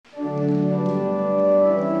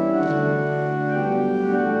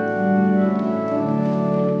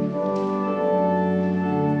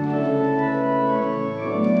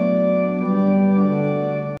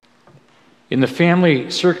In the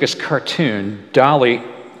Family Circus cartoon, Dolly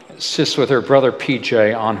sits with her brother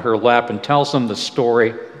PJ on her lap and tells them the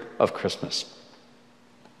story of Christmas.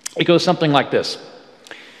 It goes something like this.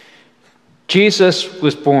 Jesus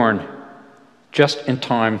was born just in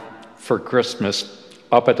time for Christmas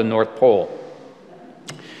up at the North Pole,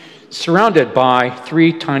 surrounded by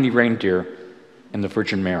 3 tiny reindeer and the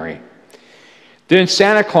Virgin Mary. Then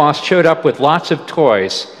Santa Claus showed up with lots of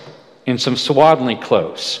toys and some swaddling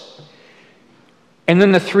clothes. And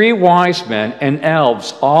then the 3 wise men and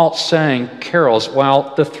elves all sang carols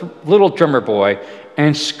while the little drummer boy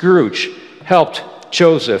and Scrooge helped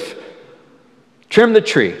Joseph trim the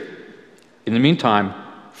tree. In the meantime,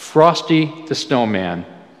 Frosty the Snowman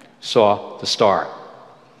saw the star.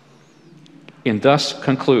 And thus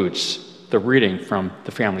concludes the reading from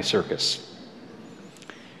the Family Circus.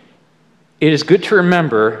 It is good to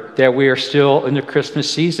remember that we are still in the Christmas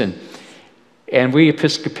season, and we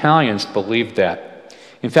Episcopalians believe that.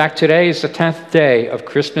 In fact, today is the 10th day of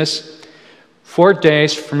Christmas, 4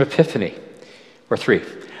 days from Epiphany, or 3.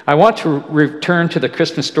 I want to return to the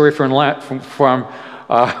Christmas story from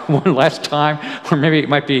one last time, or maybe it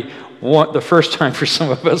might be the first time for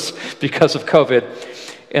some of us because of COVID.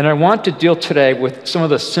 And I want to deal today with some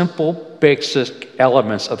of the simple, basic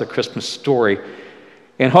elements of the Christmas story.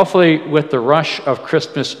 And hopefully with the rush of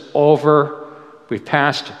Christmas over, we've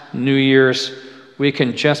passed New Year's, we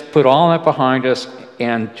can just put all that behind us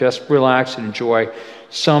and just relax and enjoy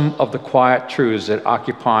some of the quiet truths that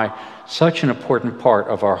occupy such an important part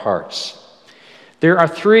of our hearts. There are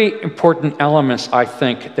 3 important elements, I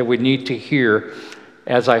think, that we need to hear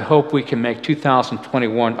as I hope we can make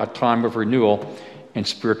 2021 a time of renewal and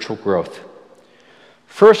spiritual growth.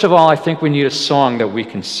 First of all, I think we need a song that we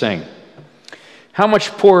can sing. How much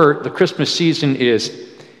poorer the Christmas season is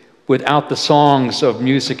without the songs of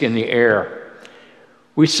music in the air.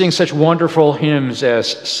 We sing such wonderful hymns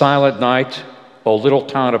as Silent Night, O Little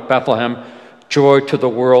Town of Bethlehem, Joy to the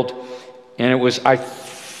World. And I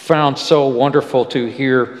found so wonderful to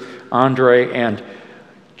hear Andre and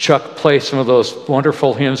Chuck play some of those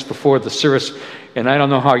wonderful hymns before the service. And I don't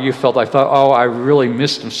know how you felt. I thought, oh, I really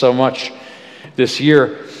missed them so much this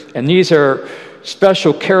year. And these are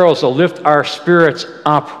special carols that lift our spirits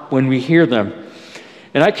up when we hear them.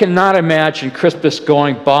 And I cannot imagine Christmas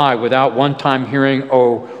going by without one time hearing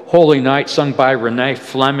 "O Holy Night" sung by Renee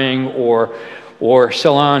Fleming or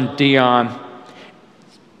Celine Dion.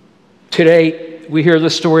 Today, we hear the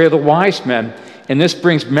story of the wise men, and this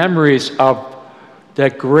brings memories of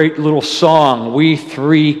that great little song, "We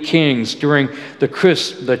Three Kings," during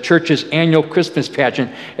the church's annual Christmas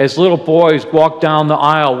pageant, as little boys walk down the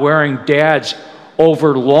aisle wearing Dad's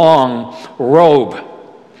overlong robe.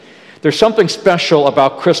 There's something special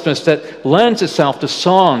about Christmas that lends itself to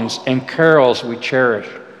songs and carols we cherish.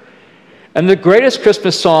 And the greatest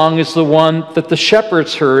Christmas song is the one that the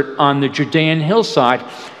shepherds heard on the Judean hillside.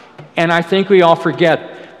 And I think we all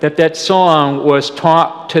forget that song was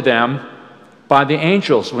taught to them by the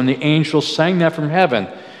angels when the angels sang that from heaven.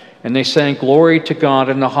 And they sang, "Glory to God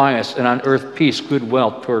in the highest, and on earth peace,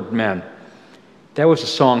 goodwill toward men." That was a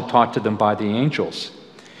song taught to them by the angels.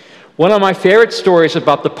 One of my favorite stories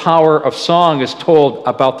about the power of song is told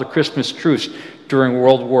about the Christmas truce during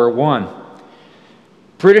World War I.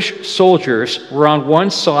 British soldiers were on one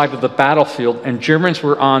side of the battlefield and Germans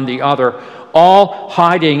were on the other, all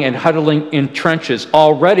hiding and huddling in trenches.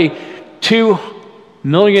 Already 2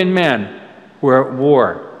 million men were at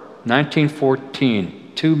war.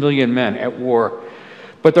 1914, 2 million men at war.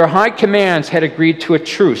 But their high commands had agreed to a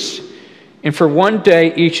truce. And for one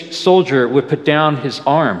day, each soldier would put down his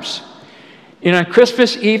arms. And on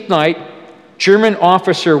Christmas Eve night, German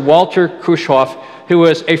officer Walter Kirchhoff, who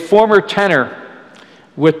was a former tenor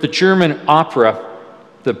with the German opera,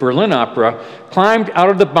 the Berlin Opera, climbed out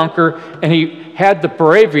of the bunker, and he had the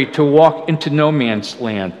bravery to walk into no man's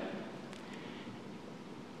land.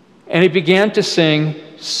 And he began to sing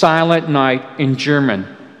Silent Night in German,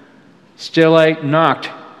 Stille Nacht.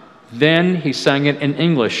 Then he sang it in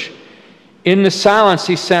English. In the silence,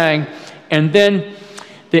 he sang, and then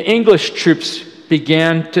the English troops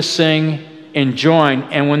began to sing and join.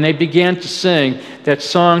 And when they began to sing, that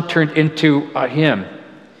song turned into a hymn.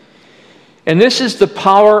 And this is the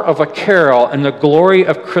power of a carol and the glory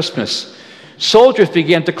of Christmas. Soldiers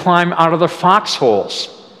began to climb out of the foxholes.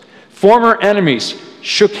 Former enemies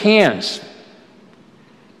shook hands.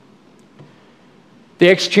 They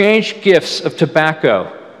exchanged gifts of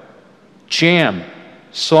tobacco, jam,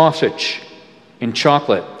 sausage, and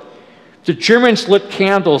chocolate. The Germans lit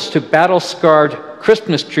candles to battle-scarred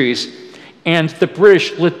Christmas trees, and the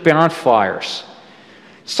British lit bonfires.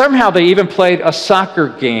 Somehow they even played a soccer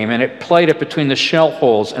game, and it played it between the shell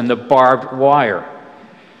holes and the barbed wire.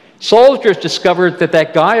 Soldiers discovered that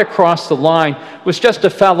that guy across the line was just a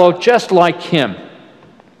fellow just like him.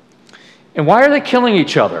 And why are they killing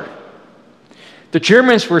each other? The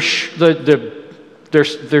Germans were,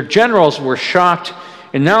 their generals were shocked,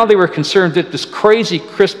 and now they were concerned that this crazy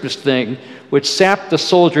Christmas thing would sap the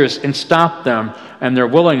soldiers and stop them and their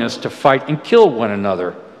willingness to fight and kill one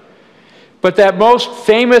another. But that most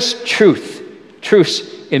famous truce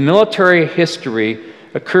in military history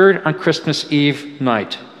occurred on Christmas Eve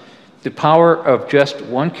night. The power of just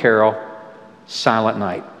one carol, Silent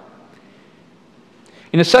Night.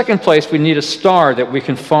 In the second place, we need a star that we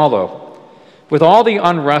can follow. With all the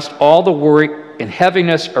unrest, all the worry and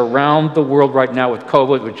heaviness around the world right now with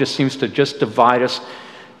COVID, which just seems to just divide us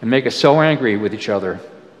and make us so angry with each other,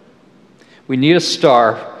 we need a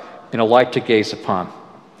star and a light to gaze upon.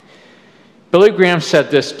 Billy Graham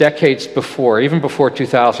said this decades before, even before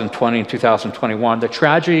 2020 and 2021. The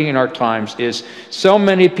tragedy in our times is so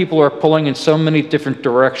many people are pulling in so many different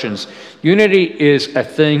directions. Unity is a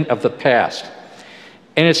thing of the past.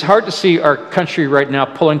 And it's hard to see our country right now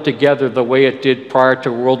pulling together the way it did prior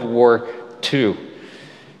to World War II.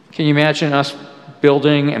 Can you imagine us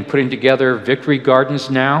building and putting together victory gardens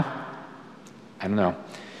now? I don't know.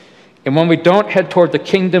 And when we don't head toward the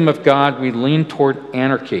kingdom of God, we lean toward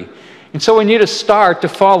anarchy. And so we need a star to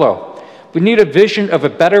follow. We need a vision of a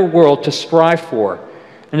better world to strive for.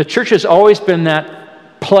 And the church has always been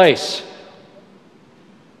that place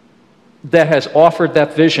that has offered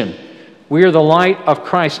that vision. We are the light of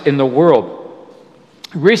Christ in the world.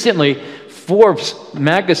 Recently, Forbes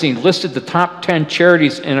magazine listed the top 10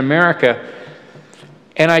 charities in America,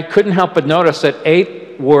 and I couldn't help but notice that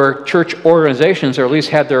 8 were church organizations, or at least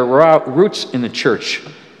had their roots in the church.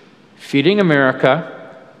 Feeding America,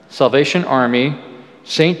 Salvation Army,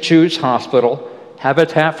 St. Jude's Hospital,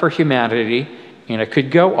 Habitat for Humanity, and it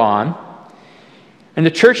could go on. And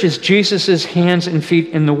the church is Jesus' hands and feet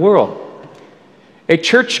in the world. A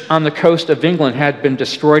church on the coast of England had been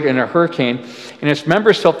destroyed in a hurricane, and its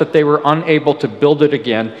members felt that they were unable to build it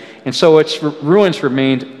again, and so its ruins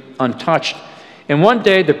remained untouched. And one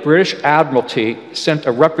day, the British Admiralty sent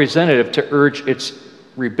a representative to urge its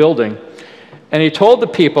rebuilding, and he told the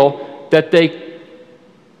people that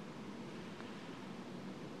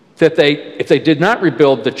if they did not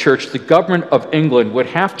rebuild the church, the government of England would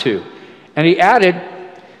have to. And he added,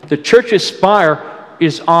 the church's spire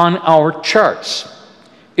is on our charts.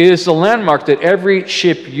 It is the landmark that every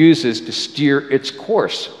ship uses to steer its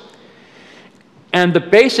course. And the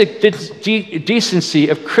basic decency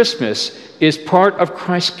of Christmas is part of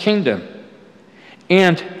Christ's kingdom.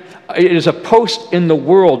 And it is a post in the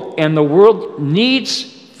world, and the world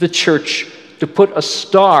needs the church to put a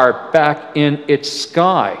star back in its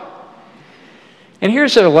sky. And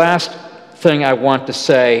here's the last thing I want to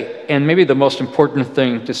say, and maybe the most important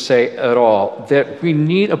thing to say at all, that we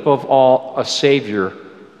need above all a Savior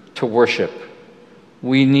to worship.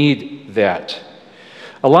 We need that.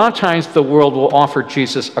 A lot of times the world will offer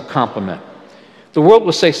Jesus a compliment. The world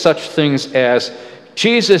will say such things as,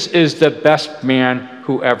 Jesus is the best man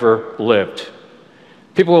who ever lived.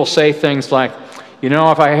 People will say things like, you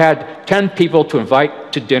know, if I had 10 people to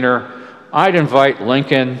invite to dinner, I'd invite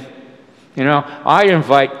Lincoln. You know, I'd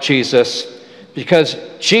invite Jesus, because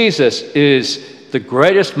Jesus is the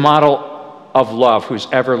greatest model of love who's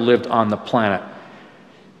ever lived on the planet.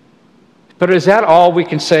 But is that all we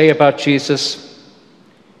can say about Jesus?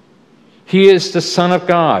 He is the Son of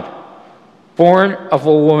God, born of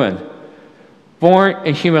a woman, born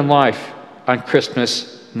in human life on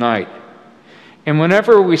Christmas night. And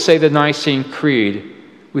whenever we say the Nicene Creed,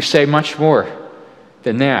 we say much more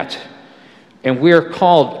than that. And we are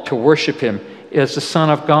called to worship him as the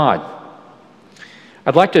Son of God.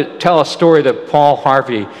 I'd like to tell a story that Paul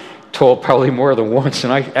Harvey told probably more than once,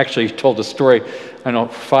 and I actually told the story,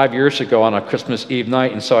 5 years ago on a Christmas Eve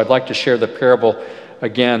night, and so I'd like to share the parable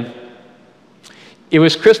again. It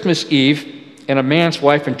was Christmas Eve, and a man's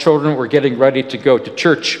wife and children were getting ready to go to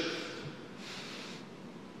church.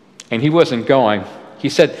 And he wasn't going. He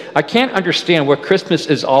said, I can't understand what Christmas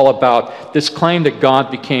is all about, this claim that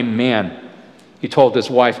God became man, he told his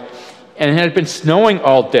wife. And it had been snowing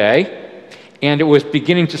all day, and it was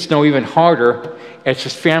beginning to snow even harder as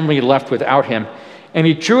his family left without him. And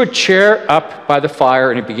he drew a chair up by the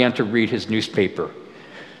fire and he began to read his newspaper.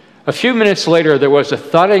 A few minutes later, there was a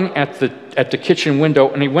thudding at the kitchen window,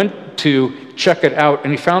 and he went to check it out,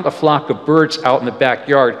 and he found a flock of birds out in the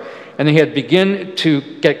backyard, and they had begun to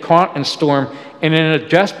get caught in a storm, and in a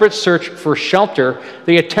desperate search for shelter,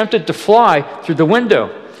 they attempted to fly through the window.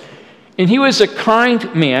 And he was a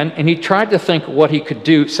kind man, and he tried to think what he could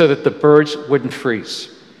do so that the birds wouldn't freeze.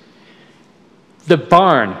 The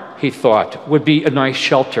barn, he thought, would be a nice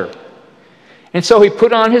shelter. And so he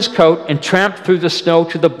put on his coat and tramped through the snow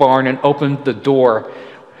to the barn and opened the door.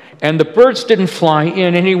 And the birds didn't fly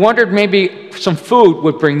in, and he wondered maybe some food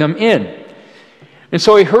would bring them in. And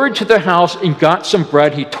so he hurried to the house and got some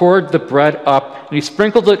bread. He tore the bread up, and he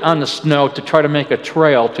sprinkled it on the snow to try to make a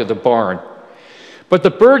trail to the barn. But the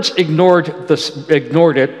birds ignored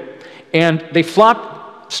it, and they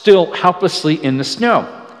flopped still helplessly in the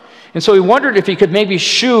snow. And so he wondered if he could maybe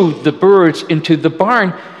shoo the birds into the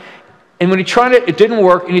barn. And when he tried it, it didn't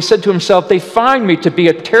work, and he said to himself, they find me to be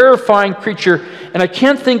a terrifying creature, and I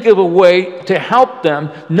can't think of a way to help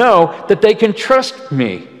them know that they can trust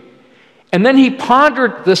me. And then he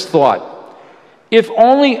pondered this thought: if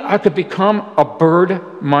only I could become a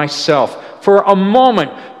bird myself. For a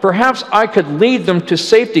moment, perhaps I could lead them to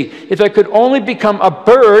safety if I could only become a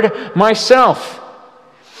bird myself.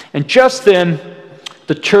 And just then,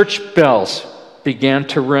 the church bells began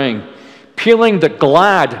to ring, pealing the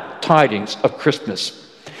glad tidings of Christmas.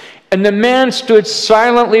 And the man stood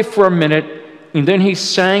silently for a minute, and then he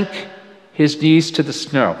sank his knees to the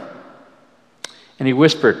snow. And he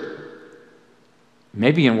whispered,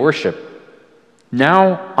 maybe in worship,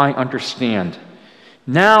 now I understand.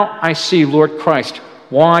 Now I see, Lord Christ,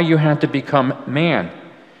 why you had to become man.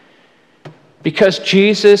 Because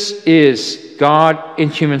Jesus is God in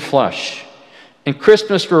human flesh. And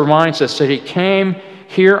Christmas reminds us that he came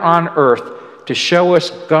here on earth to show us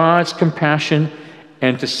God's compassion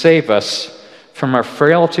and to save us from our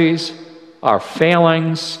frailties, our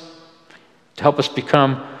failings, to help us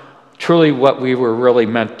become truly what we were really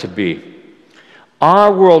meant to be.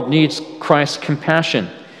 Our world needs Christ's compassion,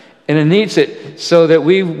 and it needs it so that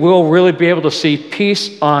we will really be able to see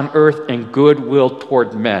peace on earth and goodwill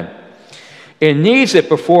toward men. It needs it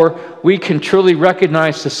before we can truly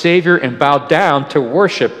recognize the Savior and bow down to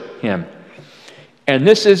worship him. And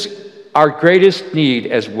this is our greatest need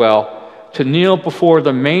as well, to kneel before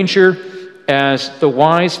the manger as the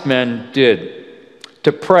wise men did,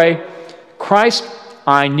 to pray, Christ,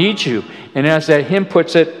 I need you. And as that hymn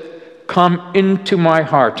puts it, come into my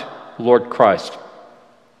heart, Lord Christ.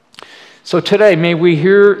 So today, may we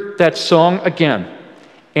hear that song again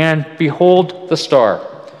and behold the star.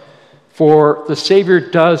 For the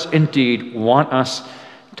Savior does indeed want us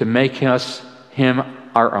to make him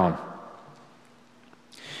our own.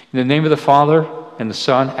 In the name of the Father, and the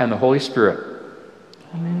Son, and the Holy Spirit.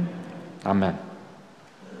 Amen. Amen.